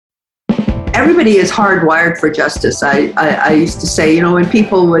Everybody is hardwired for justice. I used to say, when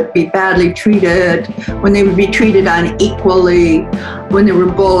people would be badly treated, when they would be treated unequally, when they were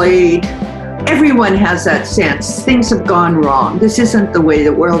bullied, everyone has that sense. Things have gone wrong. This isn't the way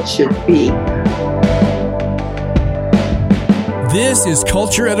the world should be. This is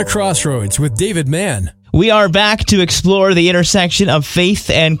Culture at a Crossroads with David Mann. We are back to explore the intersection of faith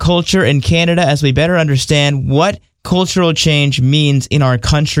and culture in Canada as we better understand what cultural change means in our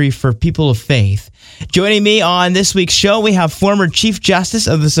country for people of faith. Joining me on this week's show, we have former Chief Justice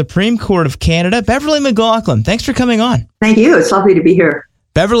of the Supreme Court of Canada, Beverley McLachlin. Thanks for coming on. Thank you. It's lovely to be here.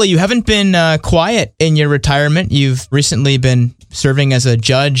 Beverley, you haven't been quiet in your retirement. You've recently been serving as a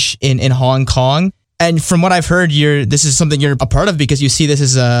judge in Hong Kong. And from what I've heard, this is something you're a part of because you see this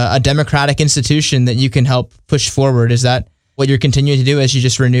as a democratic institution that you can help push forward. Is that what you're continuing to do as you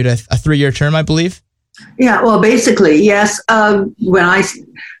just renewed a 3-year term, I believe? Yeah, well, basically, yes. When I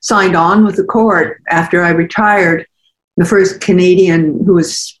signed on with the court after I retired, the first Canadian who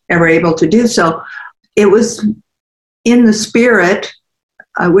was ever able to do so, it was in the spirit,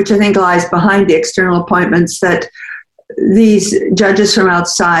 which I think lies behind the external appointments, that these judges from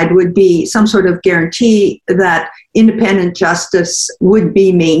outside would be some sort of guarantee that independent justice would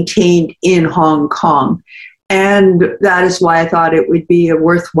be maintained in Hong Kong. And that is why I thought it would be a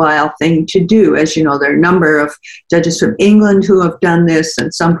worthwhile thing to do. As you know, there are a number of judges from England who have done this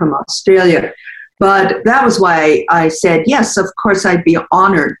and some from Australia. But that was why I said, yes, of course, I'd be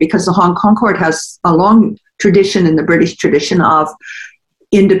honored, because the Hong Kong court has a long tradition in the British tradition of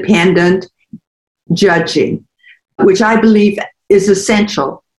independent judging, which I believe is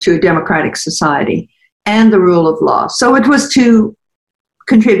essential to a democratic society and the rule of law. So it was to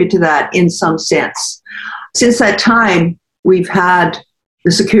contribute to that in some sense. Since that time, we've had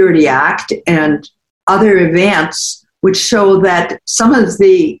the Security Act and other events which show that some of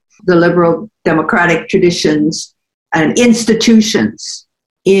the liberal democratic traditions and institutions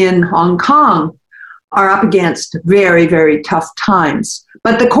in Hong Kong are up against very, very tough times.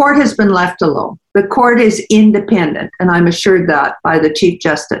 But the court has been left alone. The court is independent, and I'm assured that by the Chief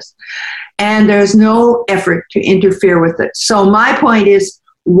Justice. And there's no effort to interfere with it. So my point is,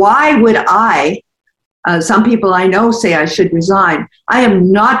 why would I, some people I know say I should resign. I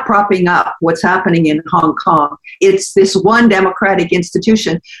am not propping up what's happening in Hong Kong. It's this one democratic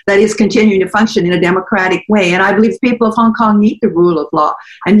institution that is continuing to function in a democratic way. And I believe people of Hong Kong need the rule of law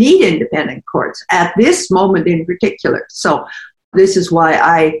and need independent courts at this moment in particular. So this is why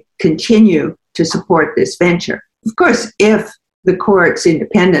I continue to support this venture. Of course, if the court's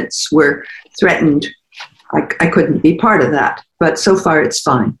independence were threatened, I couldn't be part of that. But so far, it's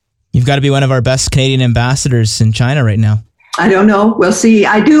fine. You've got to be one of our best Canadian ambassadors in China right now. I don't know. We'll see.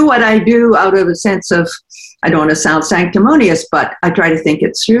 I do what I do out of a sense of, I don't want to sound sanctimonious, but I try to think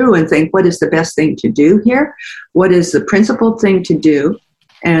it through and think, what is the best thing to do here? What is the principled thing to do?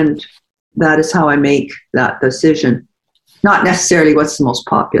 And that is how I make that decision. Not necessarily what's the most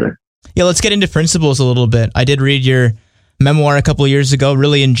popular. Yeah, let's get into principles a little bit. I did read your memoir a couple of years ago,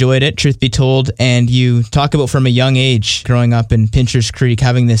 really enjoyed it, truth be told, and you talk about from a young age, growing up in Pinchers Creek,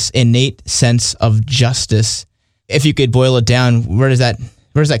 having this innate sense of justice. If you could boil it down, where does that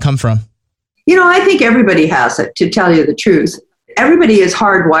come from? I think everybody has it, to tell you the truth. Everybody is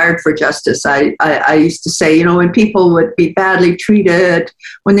hardwired for justice. I used to say, when people would be badly treated,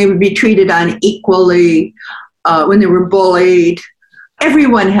 when they would be treated unequally, when they were bullied,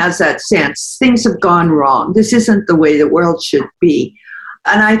 everyone has that sense. Things have gone wrong. This isn't the way the world should be.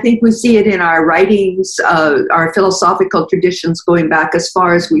 And I think we see it in our writings, our philosophical traditions going back as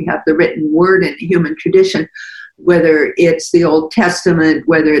far as we have the written word in the human tradition, whether it's the Old Testament,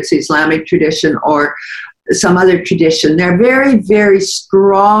 whether it's Islamic tradition or some other tradition. They're very, very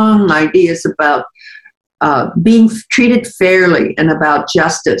strong ideas about being treated fairly and about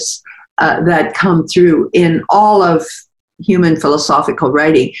justice that come through in all of human philosophical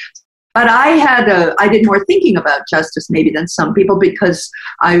writing. But I did more thinking about justice maybe than some people, because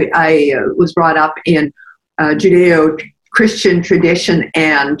I was brought up in Judeo-Christian tradition,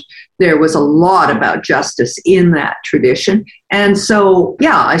 and there was a lot about justice in that tradition. And so,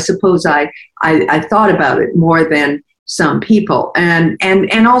 yeah, I suppose I thought about it more than some people. And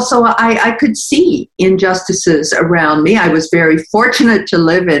also I could see injustices around me. I was very fortunate to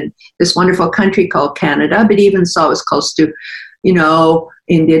live in this wonderful country called Canada, but even so I was close to,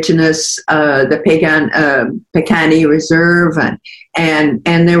 Indigenous, the Piikani Reserve, and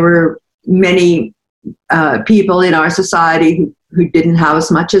there were many people in our society who didn't have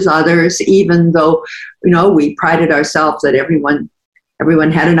as much as others, even though, we prided ourselves that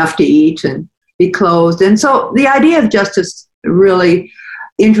everyone had enough to eat and be clothed. And so the idea of justice really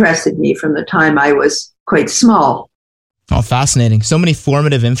interested me from the time I was quite small. Oh, fascinating. So many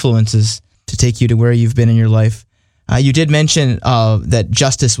formative influences to take you to where you've been in your life. You did mention that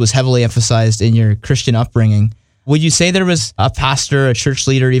justice was heavily emphasized in your Christian upbringing. Would you say there was a pastor, a church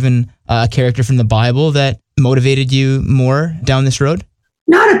leader, even a character from the Bible that motivated you more down this road?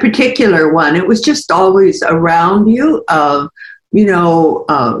 Not a particular one. It was just always around you. We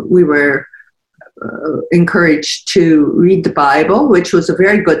were encouraged to read the Bible, which was a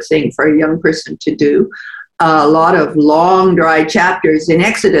very good thing for a young person to do. A lot of long, dry chapters in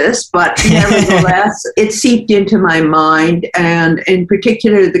Exodus, but nevertheless, it seeped into my mind, and in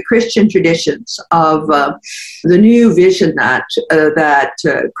particular, the Christian traditions of the new vision that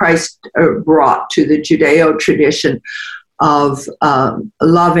Christ brought to the Judeo tradition of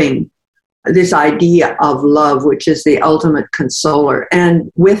loving, this idea of love, which is the ultimate consoler,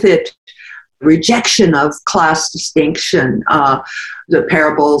 and with it, rejection of class distinction. The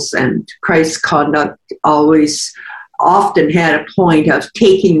parables and Christ's conduct often had a point of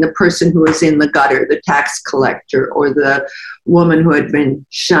taking the person who was in the gutter, the tax collector, or the woman who had been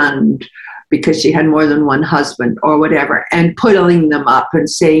shunned because she had more than one husband or whatever, and putting them up and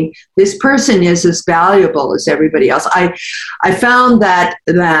saying, this person is as valuable as everybody else. I found that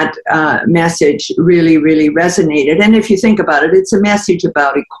message really, really resonated. And if you think about it, it's a message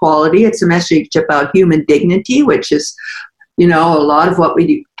about equality. It's a message about human dignity, which is, a lot of what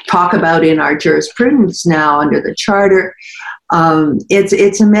we talk about in our jurisprudence now under the Charter.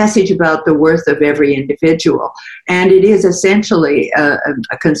 It's a message about the worth of every individual, and it is essentially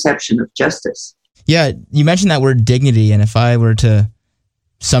a conception of justice. Yeah, you mentioned that word dignity, and if I were to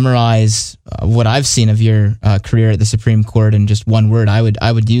summarize what I've seen of your career at the Supreme Court in just one word, I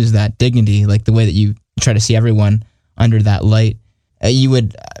would use that dignity, like the way that you try to see everyone under that light. You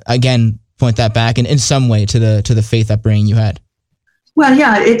would again point that back in some way to the faith upbringing you had. Well,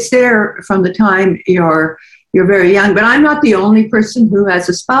 yeah, it's there from the time you're very young, but I'm not the only person who has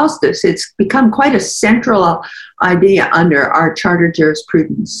espoused this. It's become quite a central idea under our charter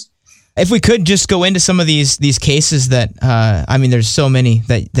jurisprudence. If we could just go into some of these cases that, there's so many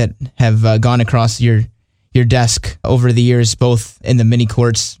that have gone across your desk over the years, both in the mini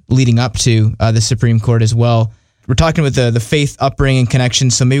courts leading up to the Supreme Court as well. We're talking with the faith upbringing connection,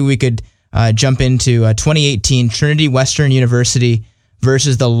 so maybe we could jump into 2018 Trinity Western University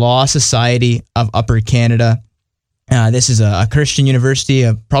versus the Law Society of Upper Canada. This is a Christian university,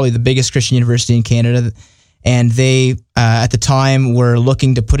 probably the biggest Christian university in Canada. And they, at the time, were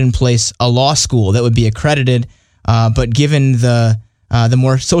looking to put in place a law school that would be accredited. But given the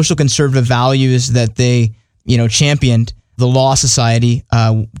more social conservative values that they, championed, the Law Society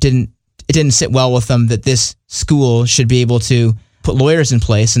didn't sit well with them that this school should be able to put lawyers in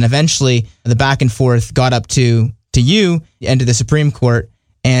place. And eventually, the back and forth got up to you and to the Supreme Court.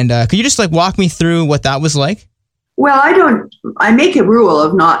 And could you just walk me through what that was like? Well, I make a rule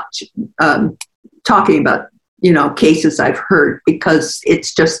of not talking about, cases I've heard, because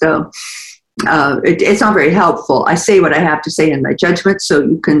it's just it's not very helpful. I say what I have to say in my judgment, so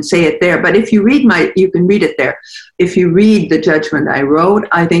you can say it there. But if you you can read it there. If you read the judgment I wrote,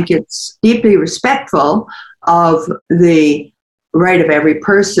 I think it's deeply respectful of the right of every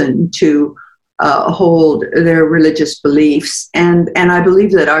person to hold their religious beliefs. And I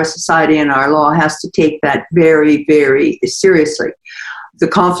believe that our society and our law has to take that very, very seriously. The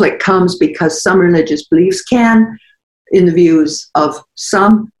conflict comes because some religious beliefs can, in the views of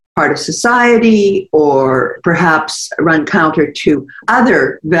some part of society, or perhaps run counter to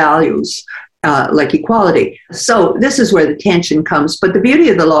other values like equality. So this is where the tension comes. But the beauty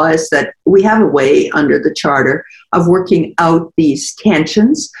of the law is that we have a way under the Charter of working out these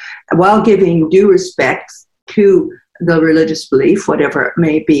tensions while giving due respect to the religious belief, whatever it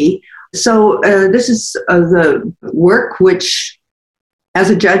may be. So this is the work which, as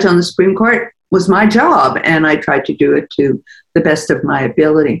a judge on the Supreme Court, was my job, and I tried to do it to the best of my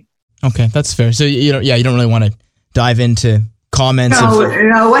ability. Okay, that's fair. So you don't really want to dive into comments.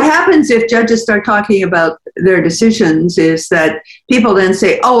 No, what happens if judges start talking about their decisions is that people then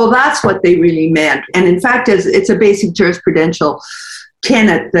say, oh, well, that's what they really meant. And in fact, it's a basic jurisprudential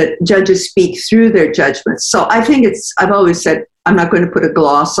tenet that judges speak through their judgments. So I think I've always said, I'm not going to put a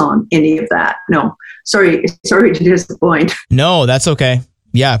gloss on any of that. No, sorry to disappoint. No, that's okay.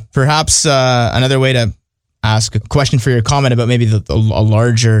 Yeah, perhaps another way to ask a question for your comment about maybe a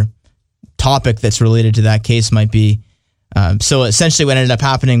larger topic that's related to that case might be, so essentially what ended up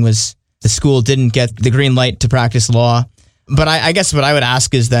happening was the school didn't get the green light to practice law. But I guess what I would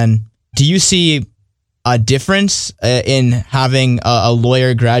ask is then, do you see a difference in having a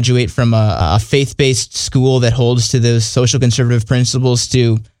lawyer graduate from a faith-based school that holds to those social conservative principles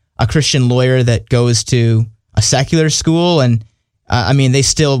to a Christian lawyer that goes to a secular school? And I mean, they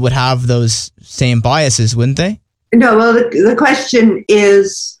still would have those same biases, wouldn't they? No, well, the question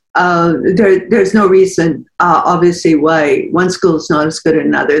is, there's no reason, obviously, why one school is not as good as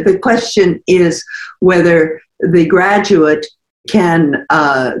another. The question is whether the graduate can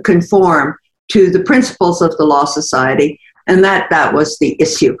conform to the principles of the Law Society, and that was the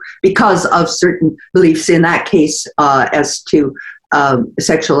issue because of certain beliefs in that case as to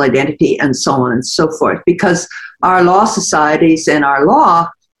sexual identity and so on and so forth. Because our law societies and our law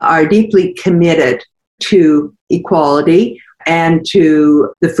are deeply committed to equality and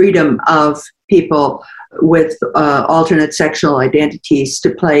to the freedom of people with alternate sexual identities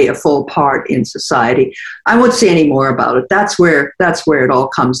to play a full part in society. I won't say any more about it. That's where it all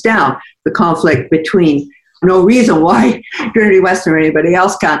comes down. The conflict between no reason why Trinity Western or anybody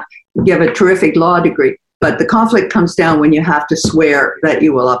else can't give a terrific law degree. But the conflict comes down when you have to swear that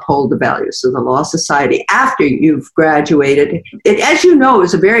you will uphold the values of the Law Society after you've graduated. It, as you know,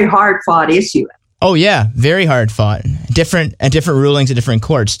 is a very hard-fought issue. Oh, yeah. Very hard fought. Different rulings at different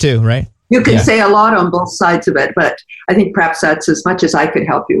courts, too, right? You can say a lot on both sides of it, but I think perhaps that's as much as I could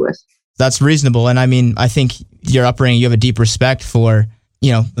help you with. That's reasonable. And I mean, I think your upbringing, you have a deep respect for,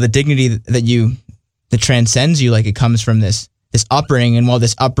 the dignity that transcends you. Like, it comes from this upbringing. And while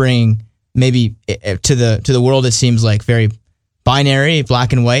this upbringing, maybe to the world, it seems like very binary,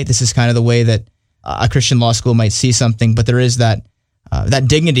 black and white. This is kind of the way that a Christian law school might see something. But there is that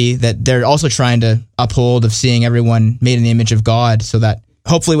dignity that they're also trying to uphold of seeing everyone made in the image of God, so that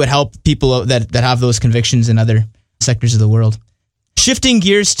hopefully would help people that have those convictions in other sectors of the world. Shifting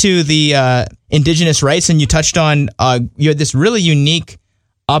gears to the Indigenous rights, and you touched on you had this really unique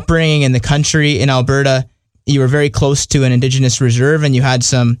upbringing in the country in Alberta. You were very close to an Indigenous reserve, and you had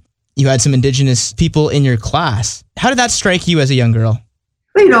some Indigenous people in your class. How did that strike you as a young girl?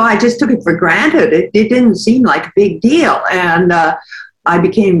 Well, I just took it for granted. It didn't seem like a big deal. And I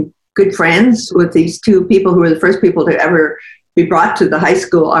became good friends with these two people who were the first people to ever be brought to the high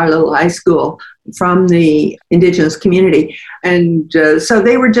school, our little high school, from the Indigenous community. And so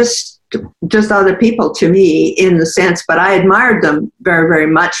they were just other people to me in the sense, but I admired them very, very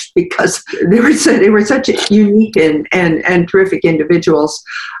much because they were such unique and terrific individuals,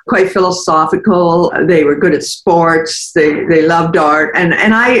 quite philosophical. They were good at sports. They loved art. And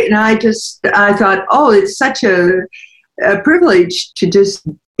I thought, oh, it's such a privilege to just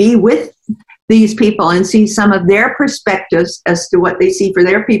be with these people and see some of their perspectives as to what they see for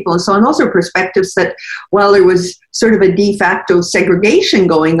their people and so on. Those are perspectives that, while there was sort of a de facto segregation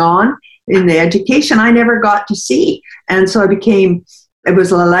going on in the education, I never got to see. And so it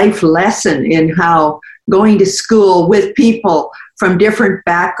was a life lesson in how going to school with people from different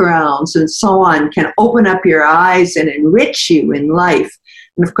backgrounds and so on can open up your eyes and enrich you in life.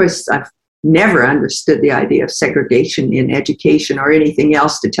 And of course, I've never understood the idea of segregation in education or anything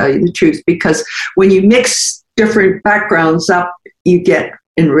else, to tell you the truth, because when you mix different backgrounds up, you get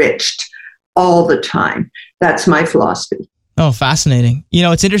enriched all the time. That's my philosophy. Oh, fascinating.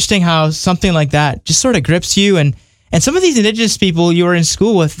 It's interesting how something like that just sort of grips you. And some of these Indigenous people you were in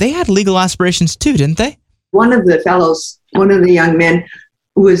school with, they had legal aspirations too, didn't they? One of the young men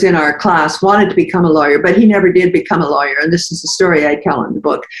who was in our class wanted to become a lawyer, but he never did become a lawyer. And this is the story I tell in the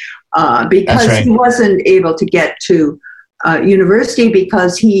book. Because he wasn't able to get to university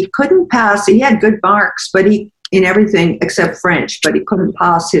because he couldn't pass. He had good marks, but in everything except French, but he couldn't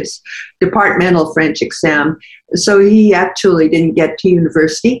pass his departmental French exam. So he actually didn't get to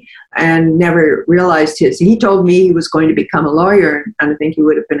university and never realized he told me he was going to become a lawyer, and I think he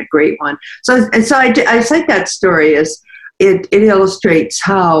would have been a great one. So I cite that story as it illustrates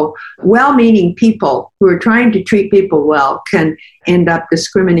how well-meaning people who are trying to treat people well can end up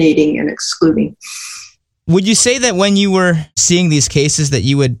discriminating and excluding. Would you say that when you were seeing these cases that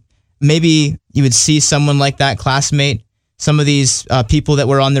you would see someone like that classmate, some of these people that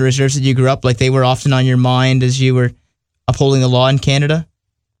were on the reserves that you grew up, like they were often on your mind as you were upholding the law in Canada?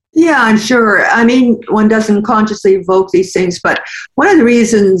 Yeah, I'm sure. I mean, one doesn't consciously evoke these things, but one of the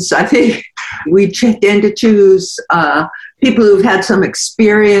reasons I think we tend to choose people who've had some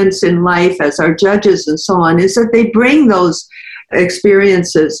experience in life as our judges and so on is that they bring those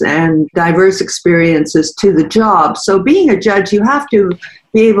experiences and diverse experiences to the job. So being a judge, you have to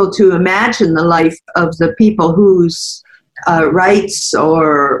be able to imagine the life of the people whose rights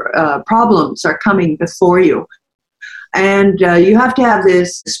or problems are coming before you. And you have to have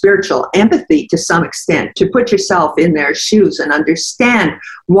this spiritual empathy to some extent to put yourself in their shoes and understand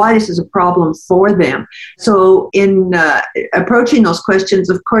why this is a problem for them. So in approaching those questions,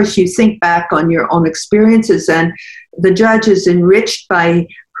 of course, you think back on your own experiences, and the judge is enriched by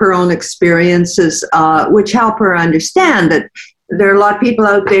her own experiences, which help her understand that there are a lot of people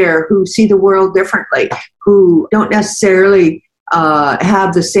out there who see the world differently, who don't necessarily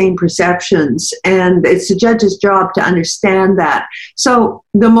have the same perceptions. And it's the judge's job to understand that. So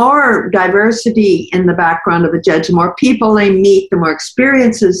the more diversity in the background of a judge, the more people they meet, the more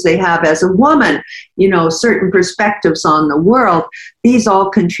experiences they have as a woman, certain perspectives on the world, these all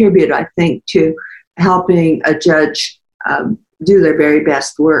contribute, I think, to helping a judge do their very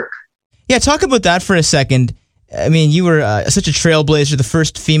best work. Yeah, talk about that for a second. I mean, you were such a trailblazer, the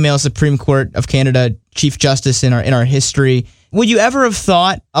first female Supreme Court of Canada Chief Justice in our history. Would you ever have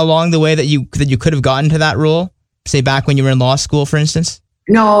thought along the way that you could have gotten to that role, say back when you were in law school, for instance?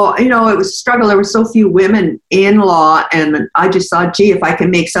 No, it was a struggle. There were so few women in law, and I just thought, gee, if I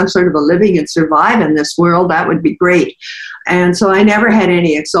can make some sort of a living and survive in this world, that would be great. And so I never had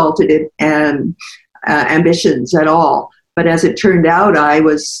any exalted ambitions at all. But as it turned out, I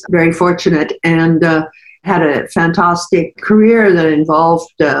was very fortunate and had a fantastic career that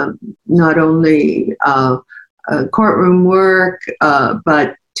involved not only courtroom work,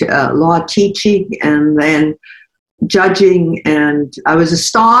 but law teaching and then judging. And I was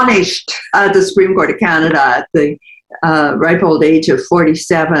astonished at the Supreme Court of Canada at the ripe old age of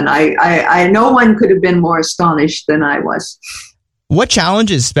 47. I no one could have been more astonished than I was. What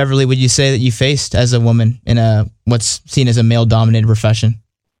challenges, Beverly, would you say that you faced as a woman in what's seen as a male-dominated profession?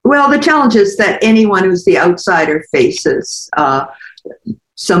 Well, the challenges that anyone who's the outsider faces,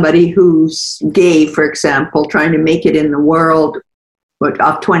 somebody who's gay, for example, trying to make it in the world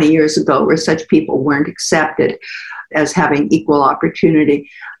of 20 years ago where such people weren't accepted as having equal opportunity.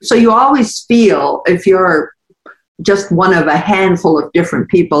 So you always feel, if you're just one of a handful of different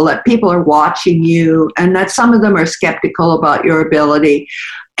people, that people are watching you and that some of them are skeptical about your ability.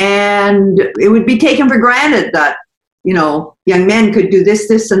 And it would be taken for granted that, young men could do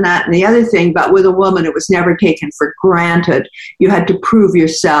this, and that, and the other thing. But with a woman, it was never taken for granted. You had to prove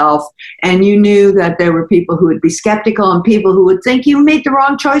yourself. And you knew that there were people who would be skeptical and people who would think you made the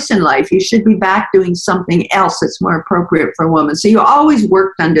wrong choice in life. You should be back doing something else that's more appropriate for a woman. So you always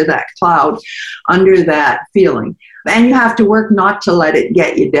worked under that cloud, under that feeling. And you have to work not to let it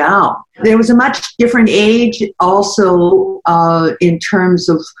get you down. There was a much different age also in terms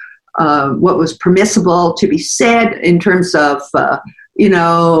of what was permissible to be said in terms of,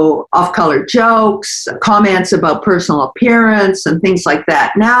 off-color jokes, comments about personal appearance and things like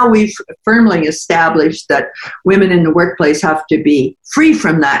that. Now we've firmly established that women in the workplace have to be free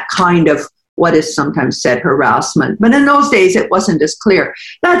from that kind of what is sometimes said harassment. But in those days, it wasn't as clear.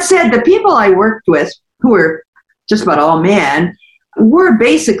 That said, the people I worked with, who were just about all men, were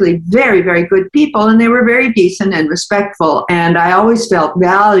basically very, very good people, and they were very decent and respectful, and I always felt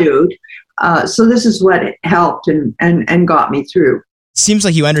valued. So this is what helped and got me through. Seems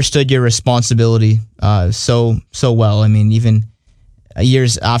like you understood your responsibility so well. I mean, even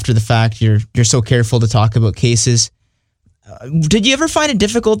years after the fact, you're so careful to talk about cases. Did you ever find it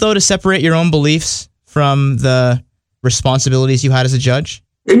difficult, though, to separate your own beliefs from the responsibilities you had as a judge?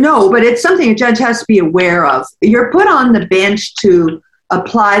 No, but it's something a judge has to be aware of. You're put on the bench to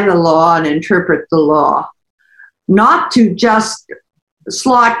apply the law and interpret the law, not to just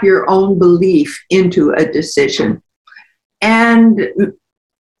slot your own belief into a decision. And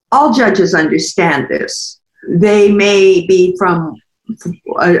all judges understand this. They may be from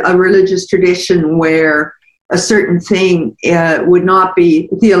a religious tradition where a certain thing would not be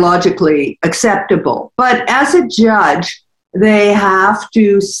theologically acceptable. But as a judge, they have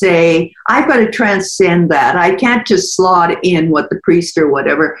to say, I've got to transcend that. I can't just slot in what the priest or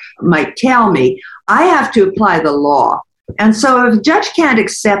whatever might tell me. I have to apply the law. And so if a judge can't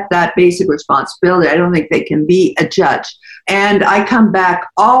accept that basic responsibility, I don't think they can be a judge. And I come back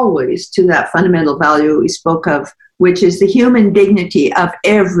always to that fundamental value we spoke of, which is the human dignity of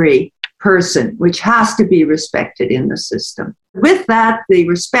every person, which has to be respected in the system. With that, the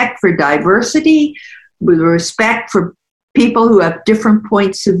respect for diversity, with respect for people who have different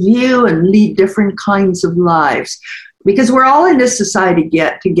points of view and lead different kinds of lives. Because we're all in this society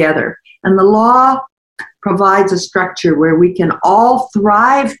together. And the law provides a structure where we can all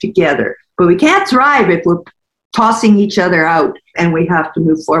thrive together. But we can't thrive if we're tossing each other out, and we have to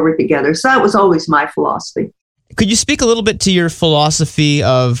move forward together. So that was always my philosophy. Could you speak a little bit to your philosophy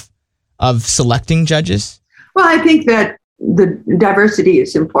of selecting judges? Well, I think that the diversity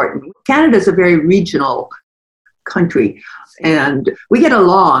is important. Canada is a very regional country. And we get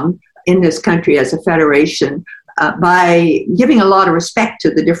along in this country as a federation by giving a lot of respect to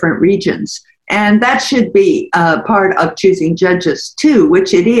the different regions. And that should be part of choosing judges too,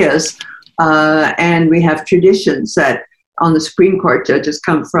 which it is. And we have traditions that on the Supreme Court,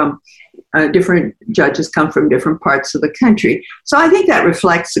 different judges come from different parts of the country. So I think that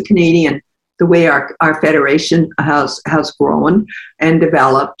reflects the way our federation has grown and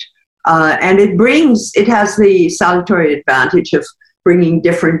developed. And it has the salutary advantage of bringing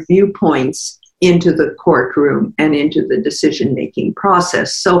different viewpoints into the courtroom and into the decision-making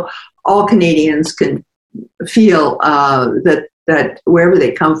process. So all Canadians can feel that wherever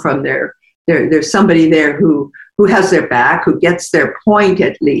they come from, there's somebody there who has their back, who gets their point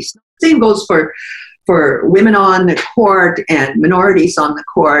at least. Same goes for women on the court and minorities on the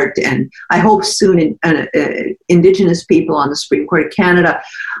court, and I hope soon Indigenous people on the Supreme Court of Canada.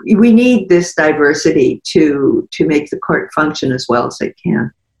 We need this diversity to make the court function as well as it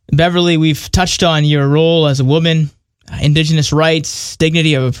can. Beverly, we've touched on your role as a woman, Indigenous rights,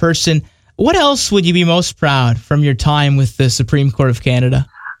 dignity of a person. What else would you be most proud from your time with the Supreme Court of Canada?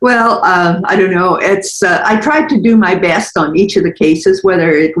 Well, I don't know. I tried to do my best on each of the cases,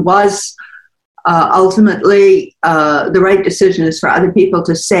 whether it was ultimately the right decision is for other people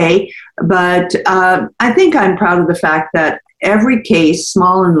to say. But I think I'm proud of the fact that every case,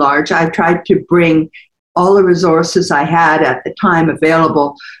 small and large, I tried to bring all the resources I had at the time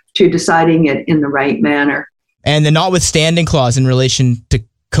available to deciding it in the right manner. And the notwithstanding clause in relation to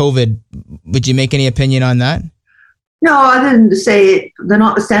COVID, would you make any opinion on that? No, other than to say the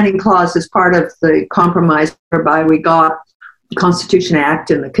notwithstanding clause is part of the compromise whereby we got the Constitution Act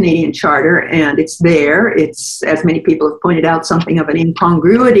and the Canadian Charter, and it's there. It's, as many people have pointed out, something of an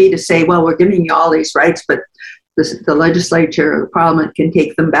incongruity to say, well, we're giving you all these rights, but the legislature or the parliament can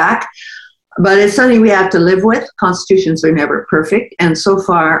take them back. But it's something we have to live with. Constitutions are never perfect, and so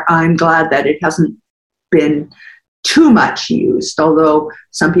far I'm glad that it hasn't been too much used, although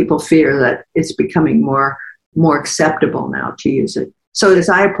some people fear that it's becoming more acceptable now to use it. So as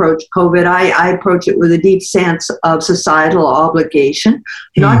I approach COVID, I approach it with a deep sense of societal obligation,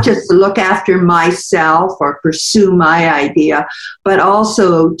 not just to look after myself or pursue my idea, but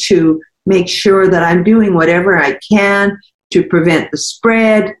also to make sure that I'm doing whatever I can to prevent the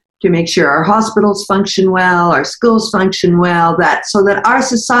spread, to make sure our hospitals function well, our schools function well, so that our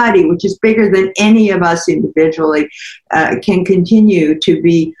society, which is bigger than any of us individually, can continue to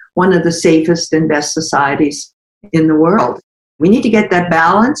be one of the safest and best societies in the world. We need to get that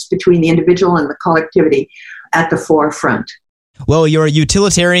balance between the individual and the collectivity at the forefront. Well, your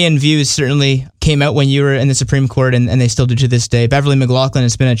utilitarian views certainly came out when you were in the Supreme Court, and they still do to this day. Beverly McLaughlin,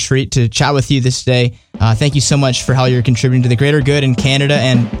 it's been a treat to chat with you this day. Thank you so much for how you're contributing to the greater good in Canada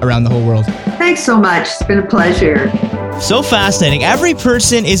and around the whole world. Thanks so much. It's been a pleasure. So fascinating. Every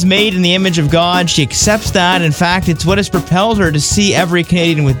person is made in the image of God. She accepts that. In fact, it's what has propelled her to see every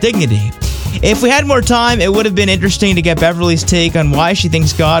Canadian with dignity. If we had more time, it would have been interesting to get Beverly's take on why she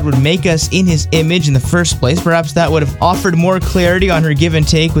thinks God would make us in his image in the first place. Perhaps that would have offered more clarity on her give and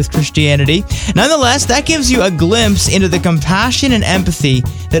take with Christianity. Nonetheless, that gives you a glimpse into the compassion and empathy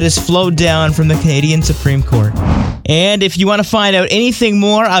that has flowed down from the Canadian Supreme Court. And if you want to find out anything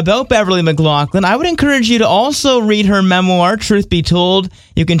more about Beverly McLaughlin, I would encourage you to also read her memoir, Truth Be Told.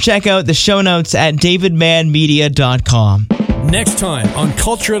 You can check out the show notes at davidmanmedia.com. Next time on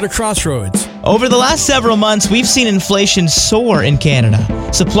Culture at a Crossroads. Over the last several months, we've seen inflation soar in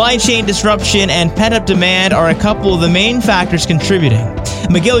Canada. Supply chain disruption and pent-up demand are a couple of the main factors contributing.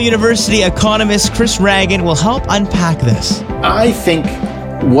 McGill University economist Chris Ragan will help unpack this. I think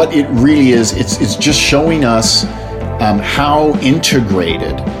what it really is, it's just showing us how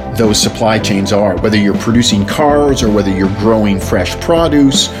integrated those supply chains are, whether you're producing cars or whether you're growing fresh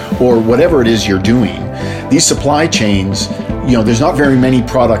produce or whatever it is you're doing. These supply chains, there's not very many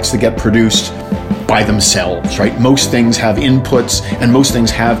products that get produced by themselves, right? Most things have inputs and most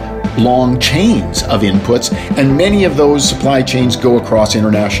things have long chains of inputs, and many of those supply chains go across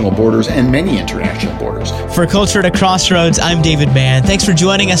international borders and many international borders. For Culture at a Crossroads, I'm David Mann. Thanks for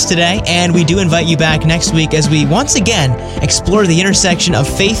joining us today, and we do invite you back next week as we once again explore the intersection of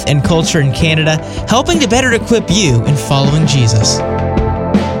faith and culture in Canada, helping to better equip you in following Jesus.